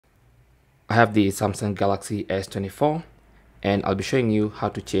I have the Samsung Galaxy S24 and I'll be showing you how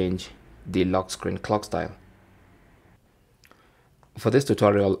to change the lock screen clock style. For this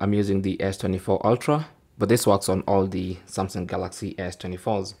tutorial, I'm using the S24 Ultra, but this works on all the Samsung Galaxy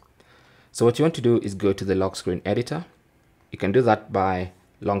S24s. So what you want to do is go to the lock screen editor. You can do that by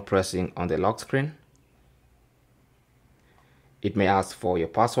long pressing on the lock screen. It may ask for your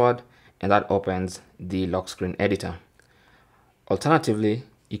password and that opens the lock screen editor. Alternatively,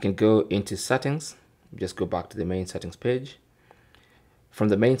 you can go into settings, just go back to the main settings page. From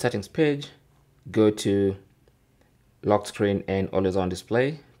the main settings page, go to lock screen and always on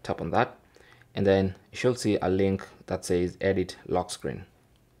display, tap on that, and then you should see a link that says edit lock screen.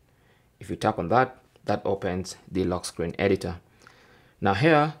 If you tap on that, that opens the lock screen editor. Now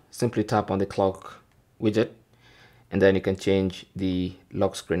here, simply tap on the clock widget, and then you can change the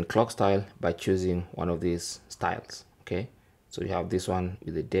lock screen clock style by choosing one of these styles. Okay, so you have this one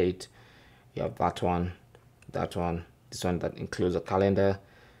with the date, you have that one, this one that includes a calendar.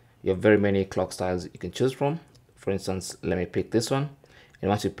 You have very many clock styles you can choose from. For instance, let me pick this one. And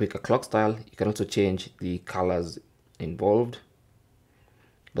once you pick a clock style, you can also change the colors involved.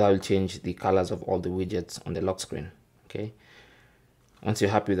 That will change the colors of all the widgets on the lock screen. Okay. Once you're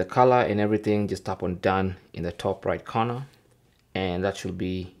happy with the color and everything, just tap on done in the top right corner, and that should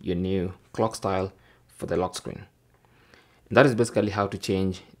be your new clock style for the lock screen. And that is basically how to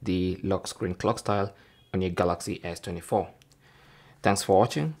change the lock screen clock style on your Galaxy S24. Thanks for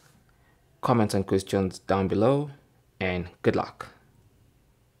watching. Comments and questions down below, and good luck.